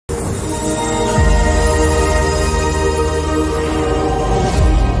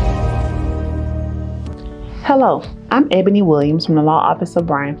Hello, I'm Ebony Williams from the Law Office of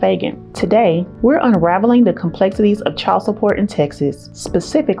Bryan Fagan. Today, we're unraveling the complexities of child support in Texas,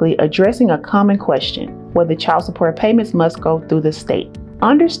 specifically addressing a common question, whether child support payments must go through the state.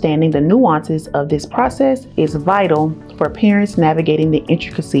 Understanding the nuances of this process is vital for parents navigating the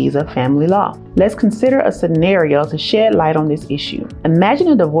intricacies of family law. Let's consider a scenario to shed light on this issue. Imagine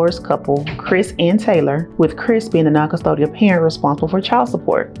a divorced couple, Chris and Taylor, with Chris being the non-custodial parent responsible for child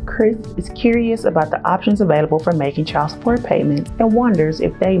support. Chris is curious about the options available for making child support payments and wonders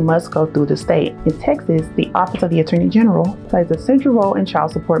if they must go through the state. In Texas, the Office of the Attorney General plays a central role in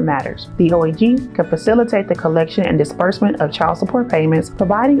child support matters. The OAG can facilitate the collection and disbursement of child support payments,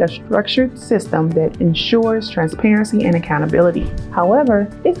 providing a structured system that ensures transparency and accountability. However,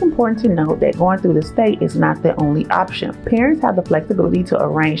 it's important to note that going through the state is not the only option. Parents have the flexibility to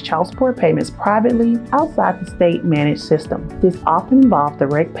arrange child support payments privately outside the state-managed system. This often involves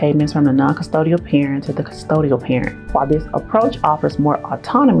direct payments from the non-custodial parent to the custodial parent. While this approach offers more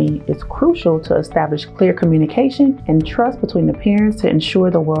autonomy, it's crucial to establish clear communication and trust between the parents to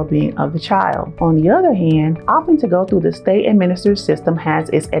ensure the well-being of the child. On the other hand, opting to go through the state-administered system has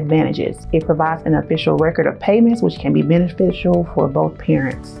its advantages. It provides an official record of payments, which can be beneficial for both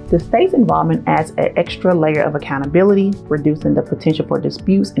parents. The state's involvement adds an extra layer of accountability, reducing the potential for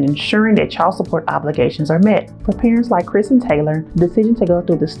disputes and ensuring that child support obligations are met. For parents like Chris and Taylor, the decision to go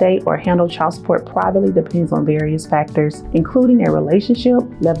through the state or handle child support privately depends on various factors, including their relationship,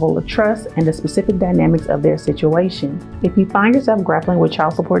 level of trust, and the specific dynamics of their situation. If you find yourself grappling with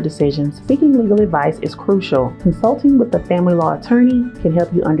child support decisions, seeking legal advice is crucial. Consulting with a family law attorney can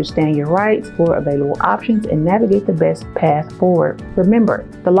help you understand your rights, explore available options, and navigate the best path forward. Remember,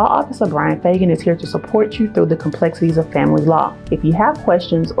 the Law Office of Bryan Fagan is here to support you through the complexities of family law. If you have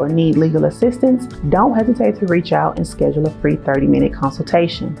questions or need legal assistance, don't hesitate to reach out and schedule a free 30-minute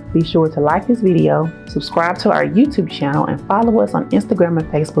consultation. Be sure to like this video, subscribe to our YouTube channel, and follow us on Instagram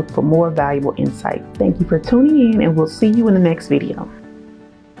and Facebook for more valuable insight. Thank you for tuning in, and we'll see you in the next video.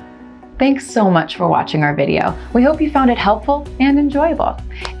 Thanks so much for watching our video. We hope you found it helpful and enjoyable.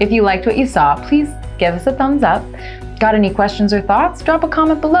 If you liked what you saw, please give us a thumbs up. Got any questions or thoughts? Drop a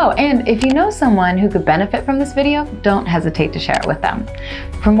comment below. And if you know someone who could benefit from this video, don't hesitate to share it with them.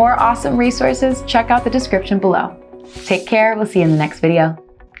 For more awesome resources, check out the description below. Take care. We'll see you in the next video.